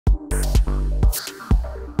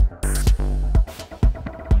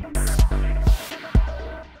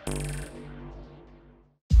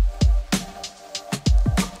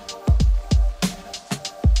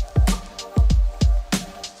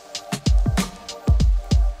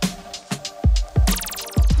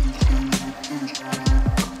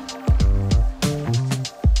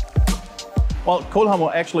Well,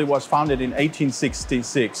 Kohlhammer actually was founded in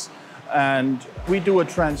 1866. And we do a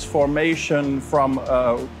transformation from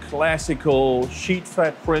a classical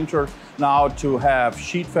sheet-fed printer now to have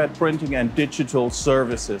sheet-fed printing and digital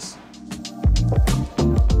services.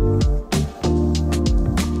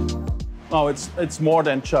 No, it's more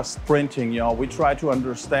than just printing. We try to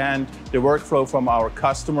understand the workflow from our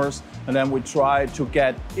customers, and then we try to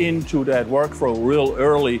get into that workflow real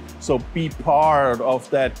early, so be part of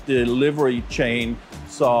that delivery chain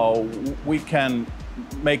so we can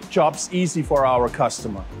make jobs easy for our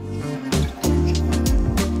customer.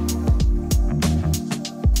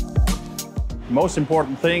 The most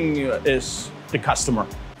important thing is the customer.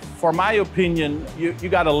 For my opinion, you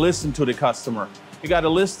got to listen to the customer. You got to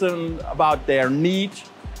listen about their need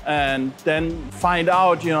and then find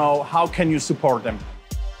out, how can you support them.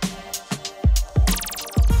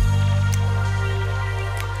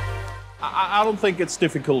 I don't think it's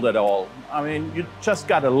difficult at all. I mean, you just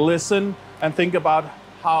got to listen and think about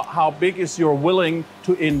how big is you're willing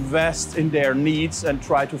to invest in their needs and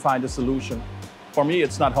try to find a solution. For me,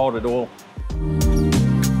 it's not hard at all.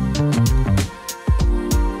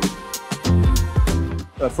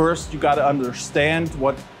 First, you got to understand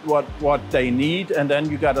what they need, and then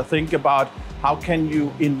you got to think about how can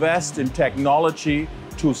you invest in technology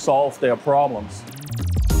to solve their problems.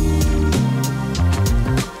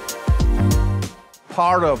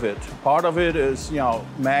 Part of it is,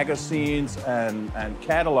 magazines and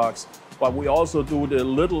catalogs, but we also do the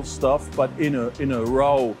little stuff, but in a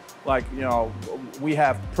row. Like, we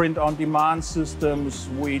have print-on-demand systems,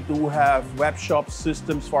 we do have web shop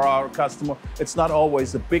systems for our customer. It's not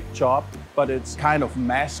always a big job, but it's kind of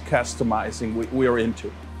mass customizing we're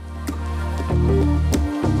into.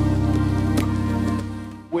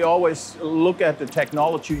 We always look at the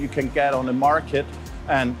technology you can get on the market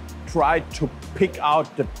and try to pick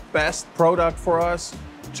out the best product for us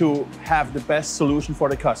to have the best solution for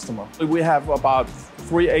the customer. We have about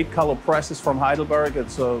 3 8-color presses from Heidelberg.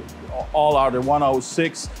 It's all are the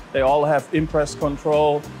 106. They all have impress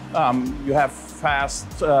control. You have fast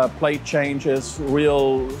plate changes,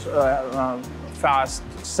 real fast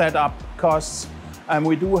setup costs. And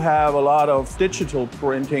we do have a lot of digital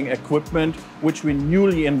printing equipment, which we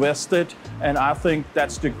newly invested. And I think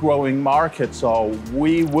that's the growing market. So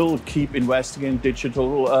we will keep investing in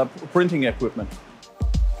digital printing equipment.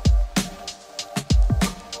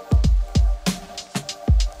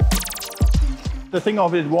 The thing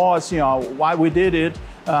of it was, why we did it,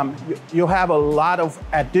 you have a lot of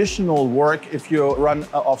additional work if you run an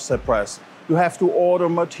offset press. You have to order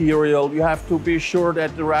material, you have to be sure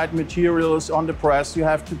that the right material is on the press, you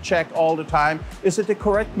have to check all the time, is it the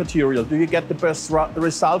correct material? Do you get the best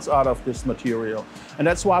results out of this material? And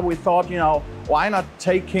that's why we thought, why not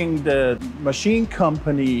taking the machine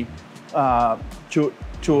company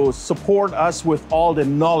to support us with all the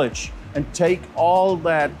knowledge and take all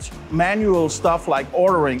that manual stuff like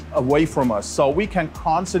ordering away from us. So we can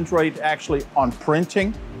concentrate actually on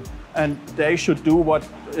printing, and they should do what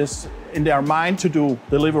is in their mind to do,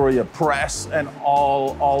 delivery a press and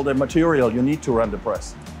all the material you need to run the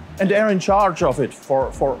press. And they're in charge of it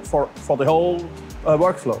for the whole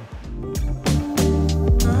workflow.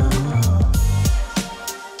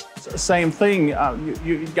 Same thing,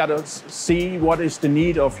 you gotta see what is the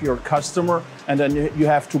need of your customer, and then you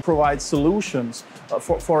have to provide solutions.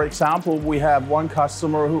 For example, we have one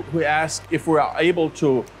customer who asked if we are able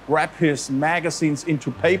to wrap his magazines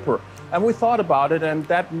into paper. And we thought about it, and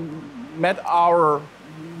that met our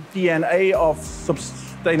DNA of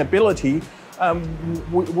sustainability.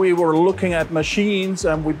 We were looking at machines,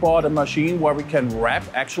 and we bought a machine where we can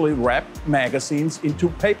actually wrap magazines into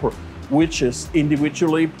paper, which is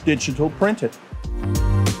individually digital printed.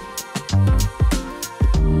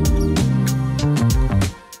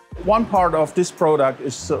 One part of this product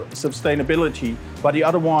is sustainability, but the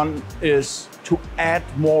other one is to add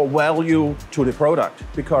more value to the product,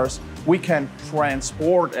 because we can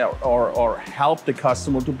transport or help the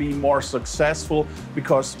customer to be more successful,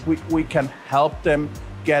 because we can help them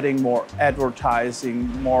getting more advertising,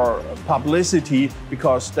 more publicity,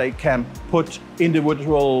 because they can put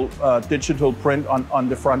individual digital print on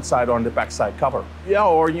the front side or on the back side cover. Yeah,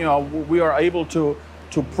 or we are able to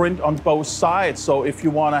print on both sides. So if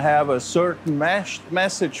you want to have a certain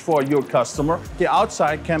message for your customer, the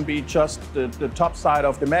outside can be just the top side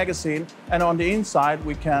of the magazine, and on the inside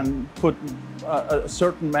we can put a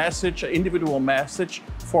certain message, an individual message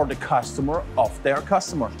for the customer of their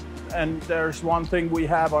customer. And there's one thing we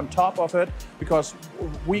have on top of it, because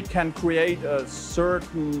we can create a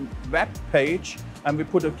certain web page and we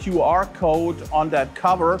put a QR code on that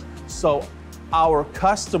cover, so our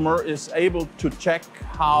customer is able to check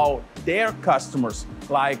how their customers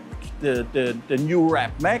like the new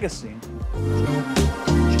rap magazine.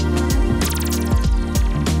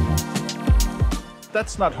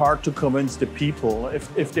 That's not hard to convince the people.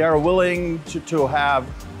 If they are willing to have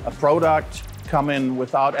a product come in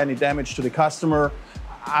without any damage to the customer,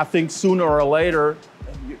 I think sooner or later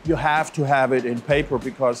you have to have it in paper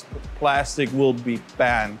because plastic will be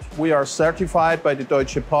banned. We are certified by the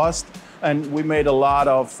Deutsche Post, and we made a lot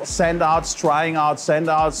of send-outs, trying out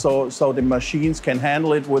send-outs so the machines can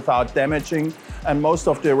handle it without damaging. And most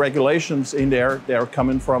of the regulations in there, they're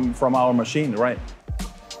coming from our machine, right?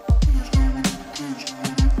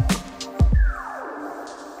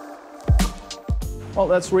 Well,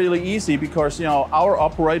 that's really easy because, our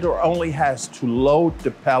operator only has to load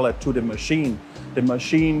the pallet to the machine. The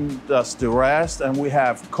machine does the rest, and we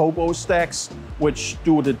have CoboStacks, which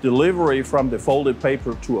do the delivery from the folded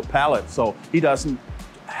paper to a pallet. So he doesn't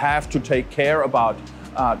have to take care about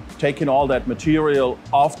taking all that material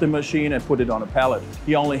off the machine and put it on a pallet.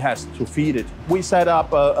 He only has to feed it. We set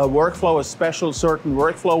up a workflow, a special certain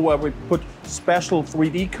workflow where we put special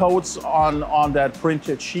 3D codes on that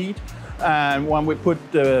printed sheet. And when we put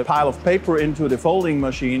the pile of paper into the folding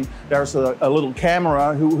machine, there's a little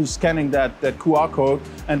camera who's scanning that QR code,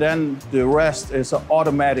 and then the rest is an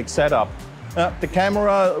automatic setup. The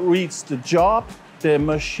camera reads the job, the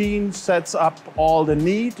machine sets up all the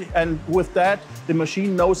need, and with that, the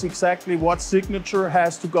machine knows exactly what signature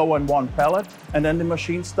has to go on one pallet, and then the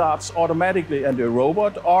machine starts automatically, and the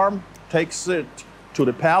robot arm takes it to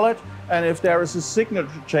the pallet. And if there is a signature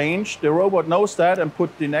change, the robot knows that and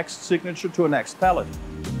put the next signature to a next pallet.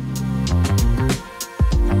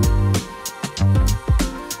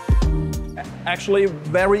 Actually,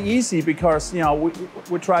 very easy because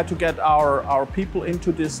we try to get our people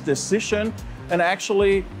into this decision. And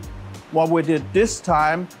actually, what we did this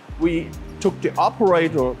time, we took the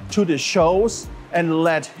operator to the shows and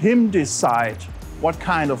let him decide what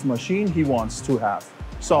kind of machine he wants to have.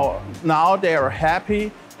 So now they are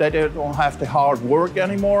happy that they don't have the hard work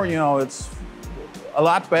anymore. It's a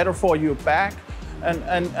lot better for your back.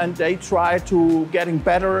 And they try to getting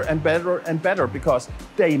better and better and better because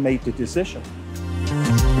they made the decision.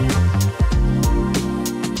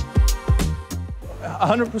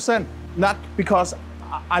 100%. Not because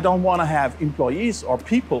I don't want to have employees or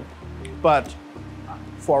people, but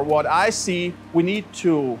for what I see, we need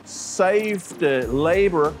to save the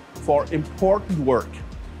labor for important work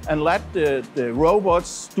and let the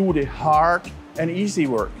robots do the hard and easy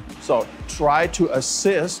work. So try to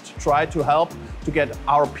assist, try to help to get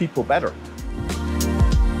our people better.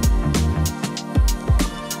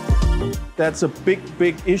 That's a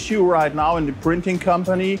big issue right now in the printing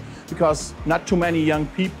company because not too many young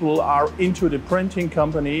people are into the printing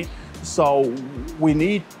company. So we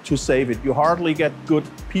need to save it. You hardly get good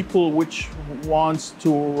people which wants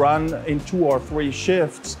to run in 2 or 3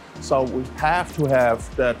 shifts. So we have to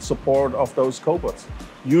have that support of those cobots.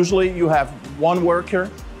 Usually you have 1 worker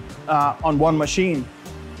on 1 machine.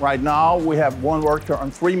 Right now we have 1 worker on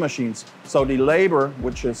 3 machines. So the labor,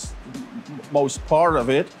 which is most part of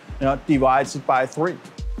it, divides it by 3.